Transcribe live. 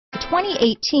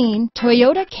2018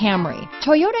 Toyota Camry.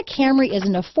 Toyota Camry is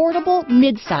an affordable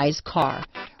mid-size car,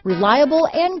 reliable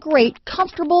and great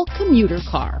comfortable commuter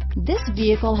car. This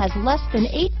vehicle has less than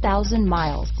 8,000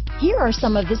 miles. Here are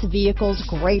some of this vehicle's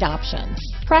great options: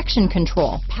 traction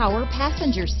control, power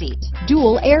passenger seat,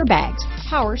 dual airbags,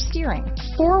 power steering,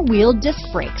 four-wheel disc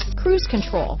brakes, cruise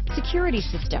control, security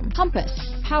system, compass,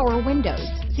 power windows,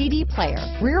 CD player,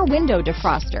 rear window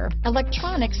defroster,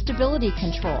 electronic stability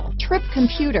control, trip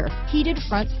computer, heated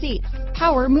front seats,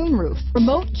 power moonroof,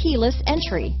 remote keyless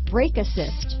entry, brake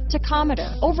assist,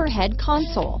 tachometer, overhead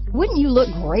console. Wouldn't you look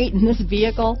great in this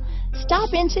vehicle?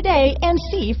 Stop in today and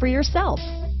see for yourself.